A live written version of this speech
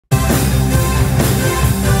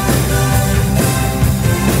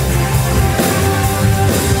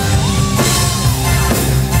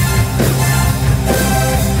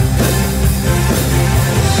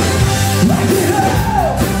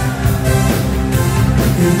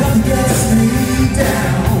Nothing gets me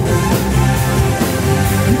down.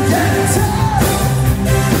 You can't tell.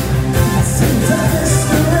 I seem to miss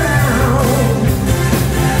around.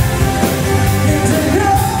 Need to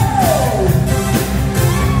know.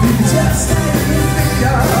 You just ain't feel.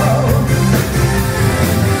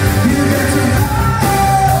 You got to know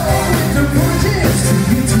the bridges to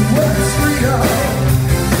get towards freedom.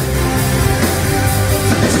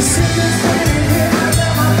 There's a sickness waiting here. I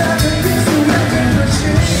got my back against the wrecking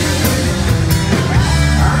machine.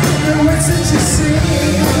 I ain't the words that you see.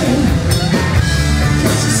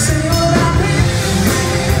 Can't you see what I mean?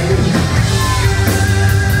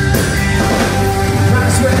 Might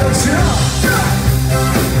as well jump.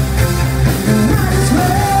 Might as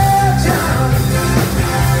well jump.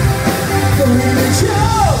 Go ahead and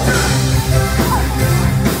jump.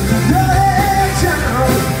 Go ahead,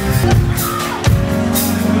 jump.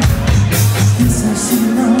 Yes, I see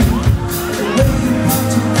now the way you want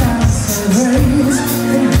to pass and raise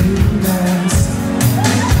and do last.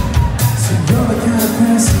 So you're the kind of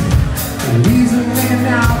person who leaves a man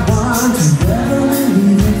out want to ever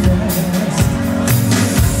leave it fast.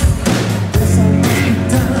 Guess I must be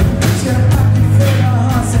done. Your pocket full of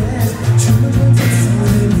horses, children and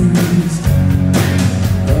families.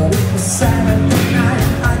 But it was Saturday night.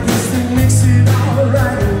 I guess they mix it all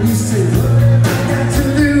right. And you say, what have I got to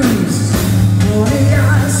lose? What do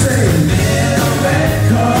I say? Little red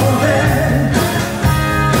Corvette,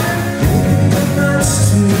 baby, much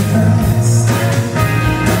too fast.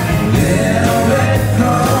 Little red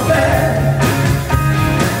Corvette,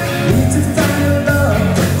 need to find a love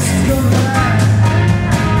that's gonna last.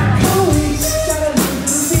 Always gotta look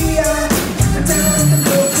to the eye, down the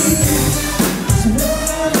boogie, so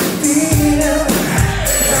what I feel.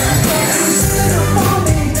 You sit up on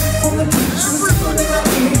me, on the beach, looking at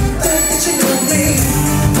me, think that you know me.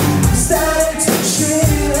 Started to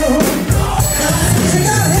chill. She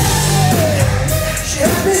got head. She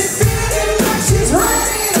had me feeling like she's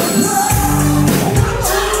ready to blow.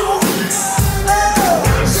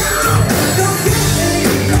 Don't get me.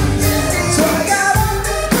 So I got up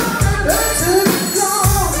and took the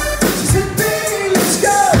floor. She said, baby, let's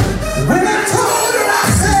go. When I told her, I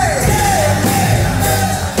said,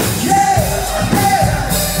 yeah, yeah,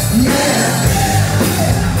 yeah.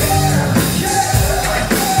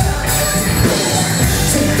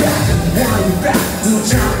 Take that and wind it back. Little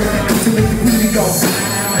child got the to make the booty go.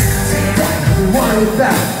 Take that and wind it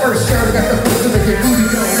back. First shirt got the foot to make the booty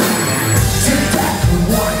go. Take that and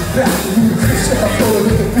wind it back. Little Chris got the floor to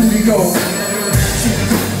make the booty go. Take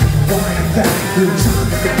that and wind it back. Little child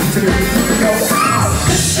got the foot to make the booty go.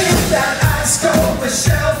 This ain't that ice cold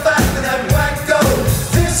Michelle fight for that white gold.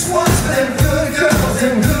 This one's for them good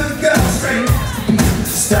girls straight.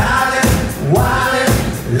 Styling, wildin',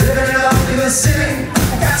 living it up in the city.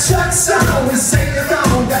 I got Chuck's on, we sing it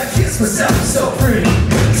wrong. Gotta kiss myself, so pretty.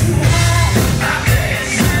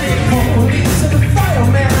 Police and the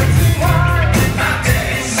fireman, too hard.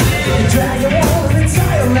 You drag your wall and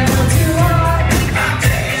entire man, too hard.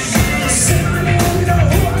 Sing my name, you know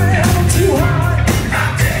who I am, too hard.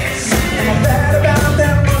 Am I bad about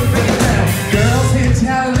that money right now? Girls hit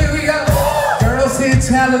hallelujah. Girls hit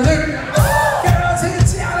hallelujah. Girls hit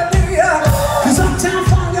hallelujah. 'Cause uptown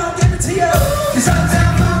fun, y'all give it to you. 'Cause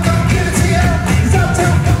uptown fun, don't give it to you. 'Cause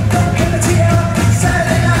uptown fun, don't give it to you.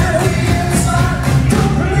 Saturday night, we in the spot.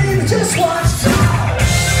 Don't believe it, just watch.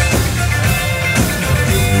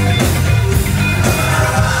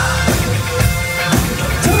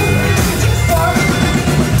 Don't believe it, just watch.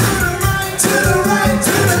 To the right,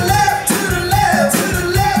 to the left, to the left, to the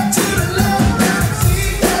left, to the left. Now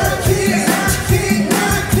keep,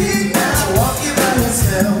 now keep, now walk it by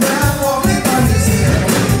yourself. Now walk it by yourself.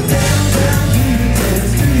 Down, down, you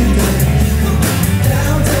dance to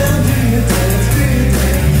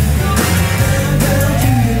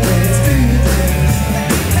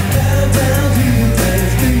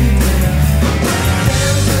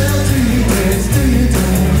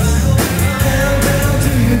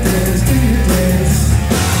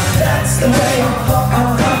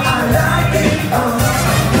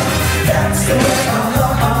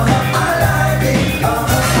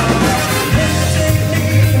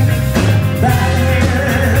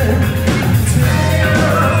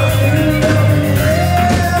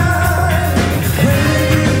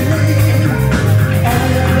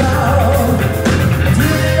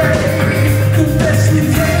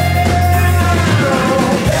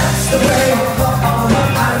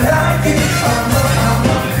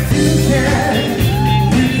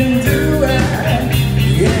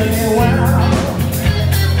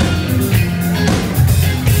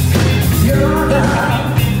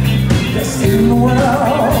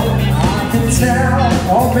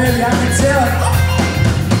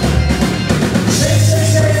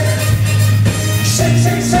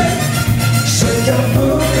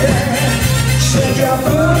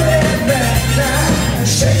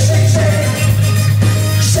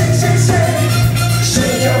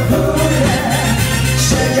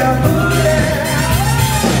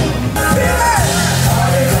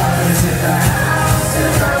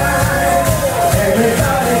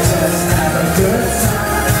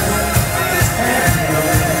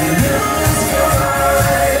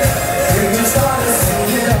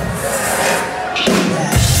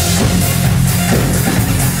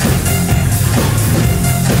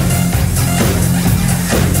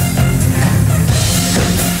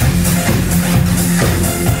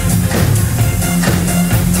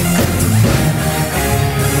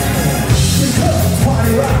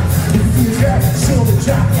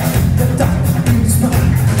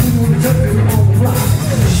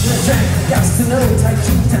tight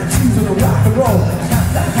shoes, time shoes on the rock and roll.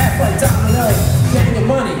 Half like domino, getting the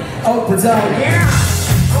money, opens up. Yeah,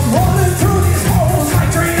 I'm rolling through these holes like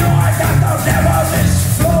Trino. I got the devilish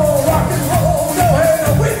flow, rock and roll, no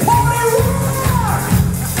hell, we party rock.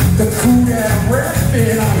 The cool down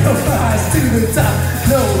rapping on the rise to the top,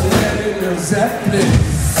 no letting no Zeppelin.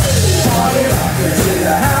 Party rockin' to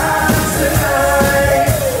the house tonight.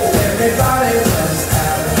 Everybody just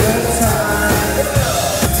have a good time.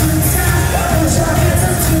 To the sound, put your hands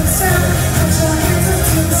up to the sound. Put your hands up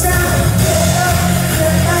to the sound. Get up,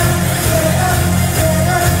 get up, get up, get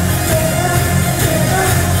up, get up, get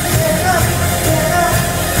up, get up, get up,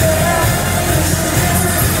 get up. Put your hands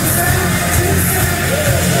up to the sound, to the sound. Put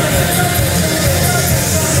your hands up, put your hands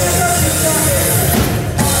up, put your hands up, put your hands up.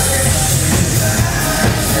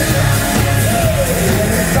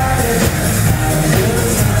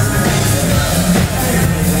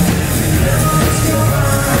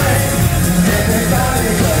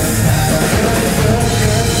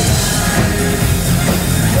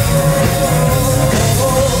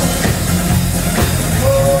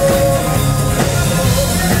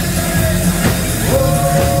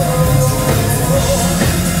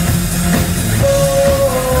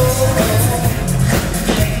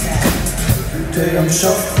 I'm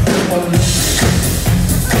shuffling.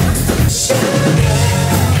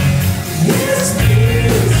 Yes,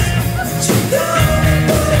 please. You gotta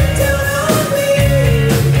put it down on me.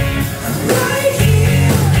 I'm right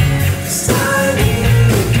here, beside you.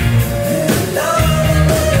 And all the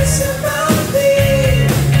rest about me.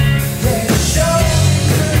 Yeah, show me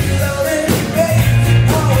good love and make it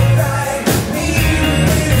alright. Me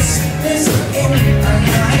with sickness in my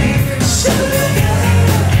life. Sugar,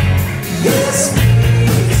 yes, please.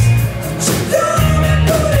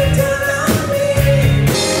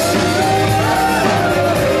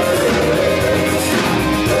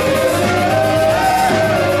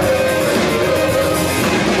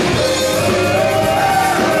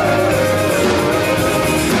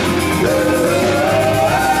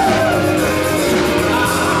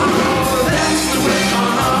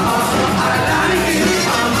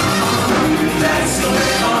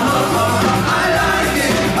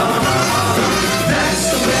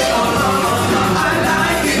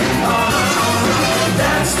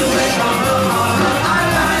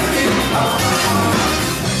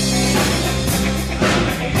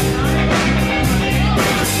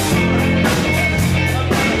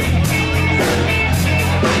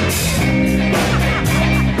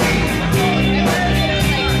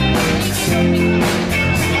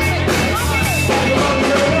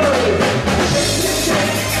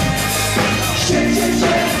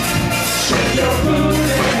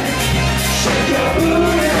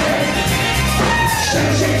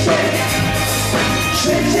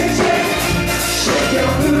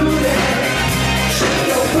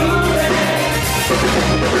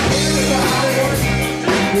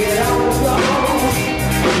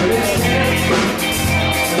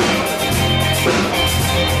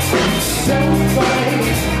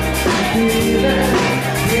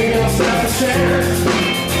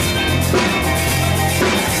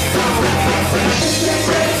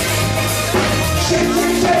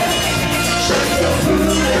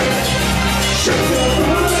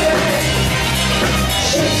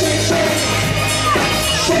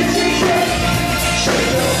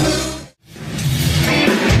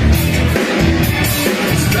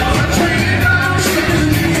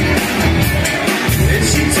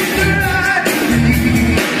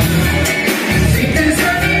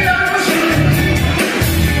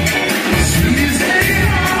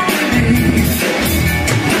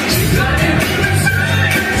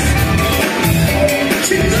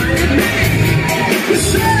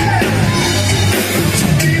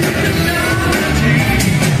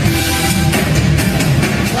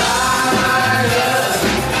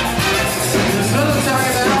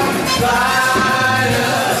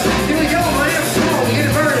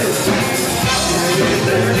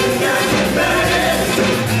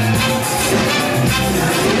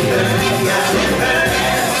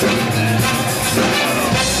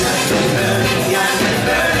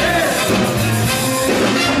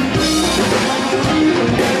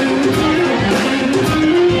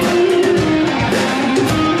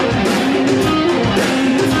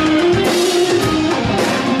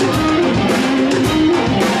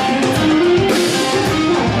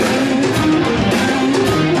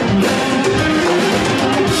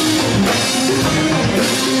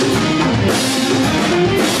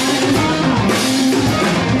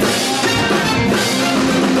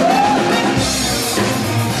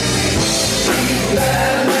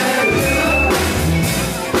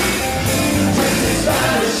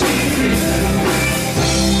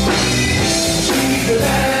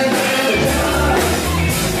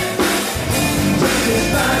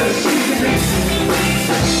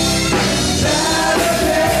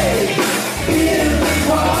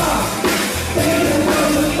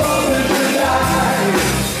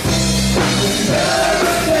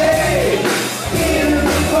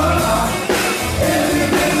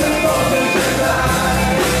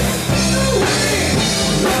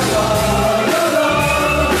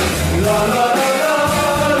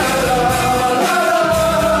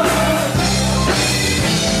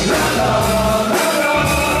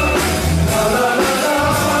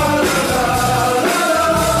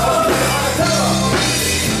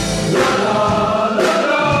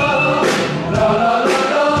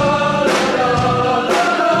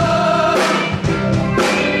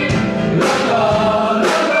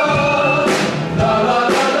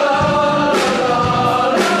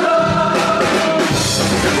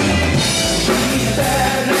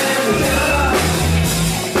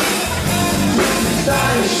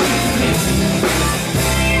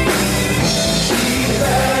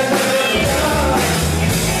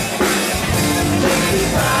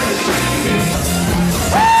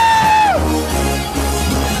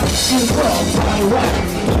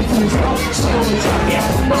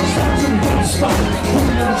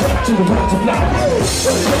 To the right of life.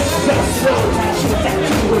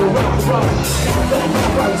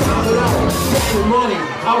 Money,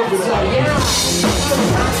 out was like, yeah.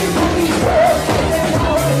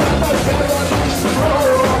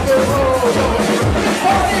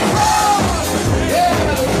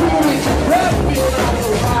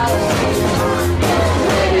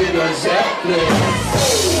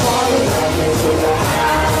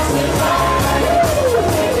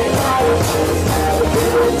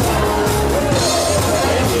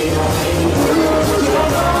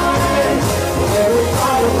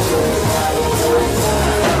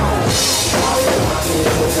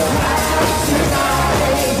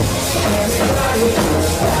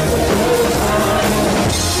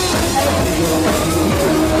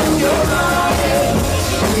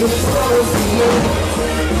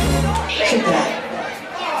 Check that.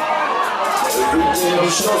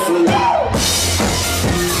 Shuffling.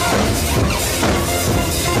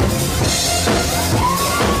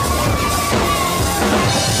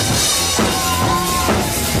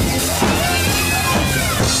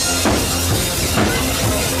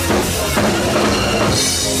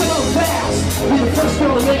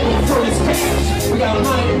 We got a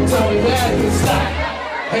money, tell me that you stop.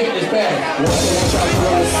 Hate is bad. What can I try to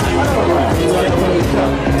rise? I don't know. It's like a wake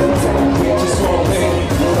up. We just saw me.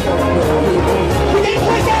 We get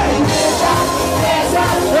quick at it.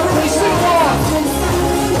 Everybody sing along.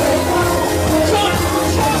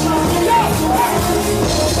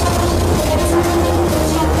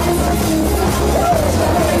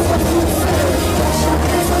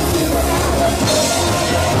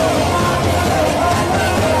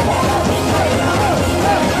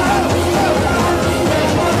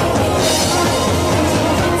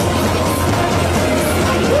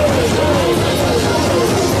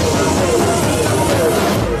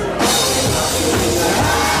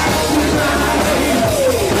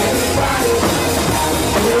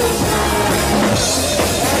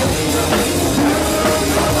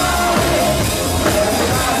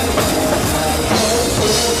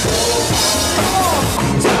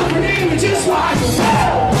 Just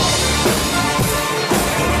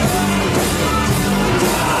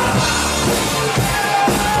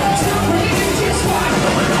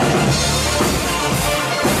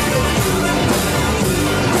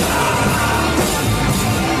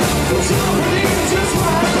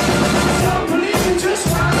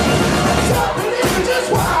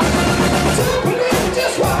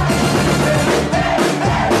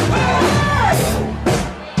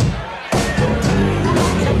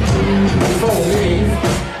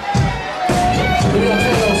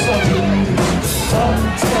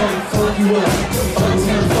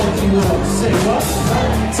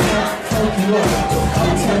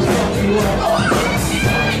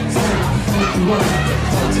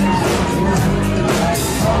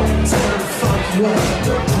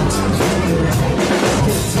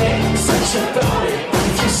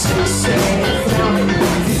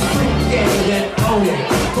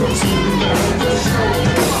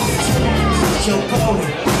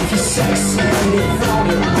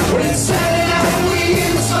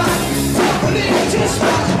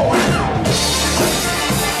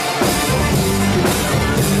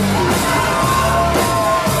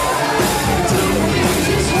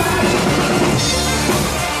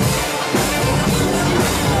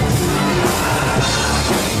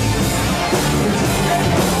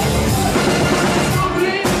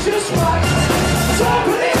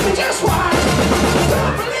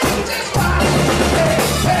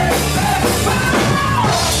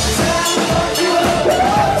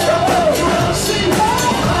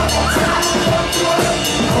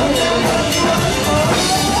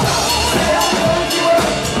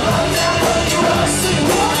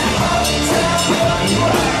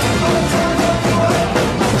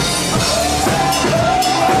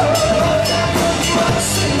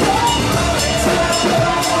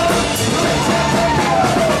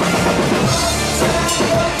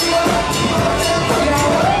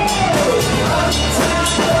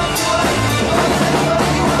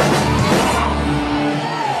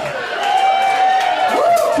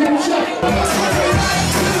Wow.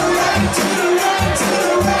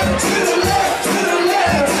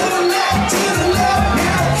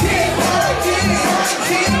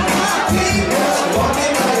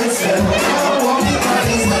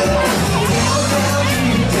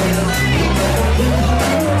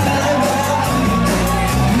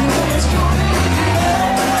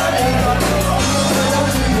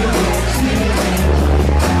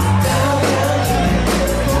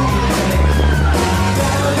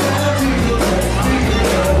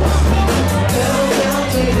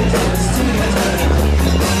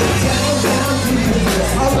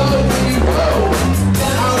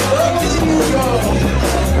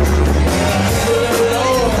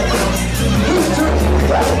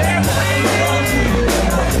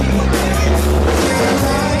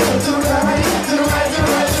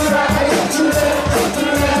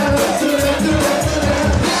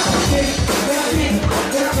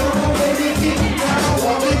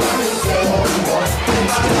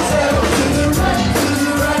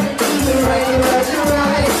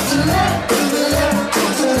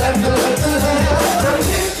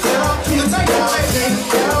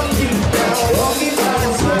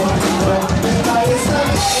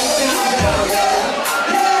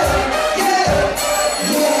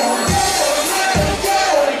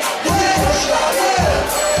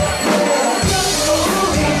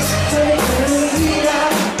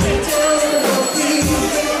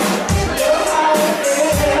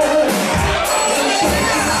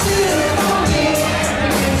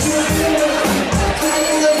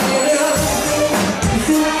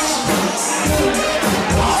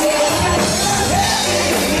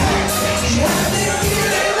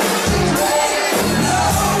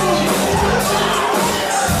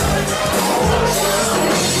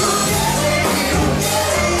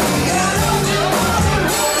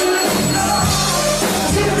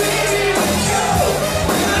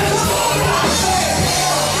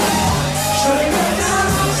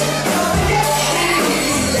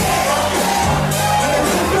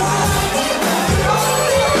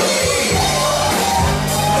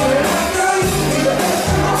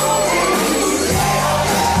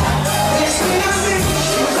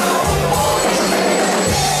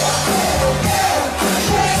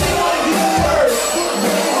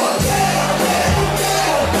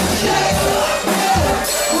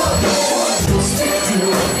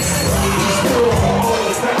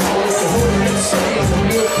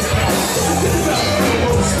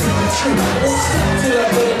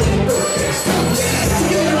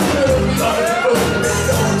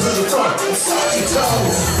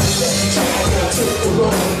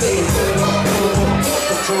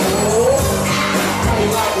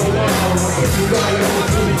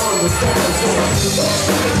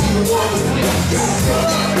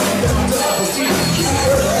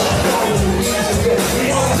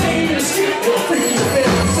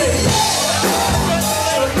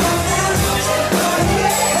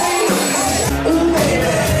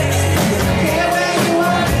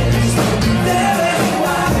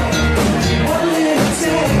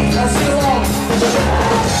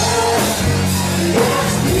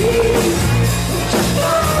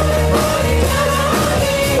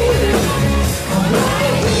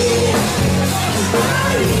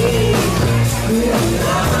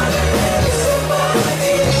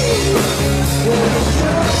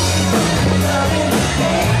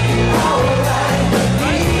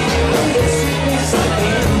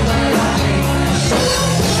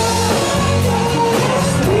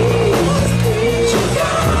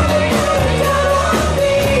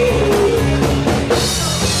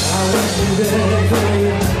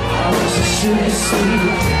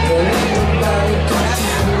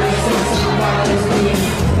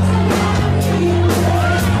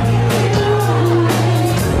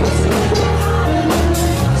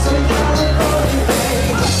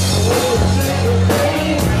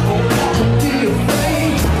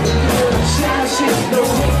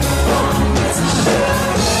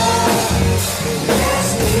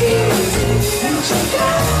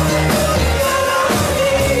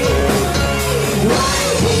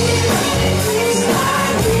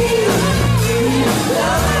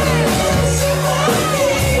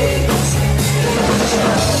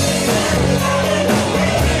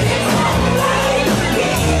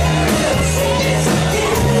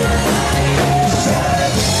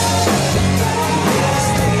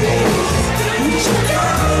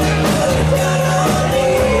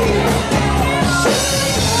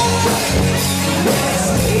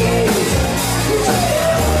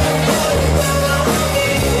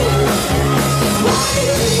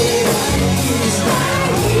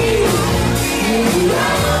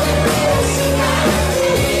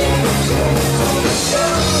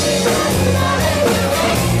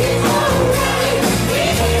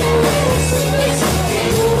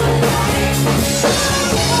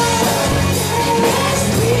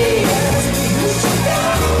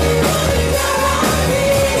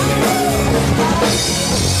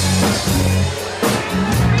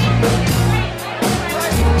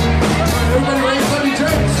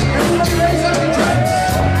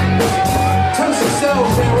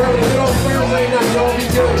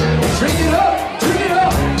 Yo, drink it up.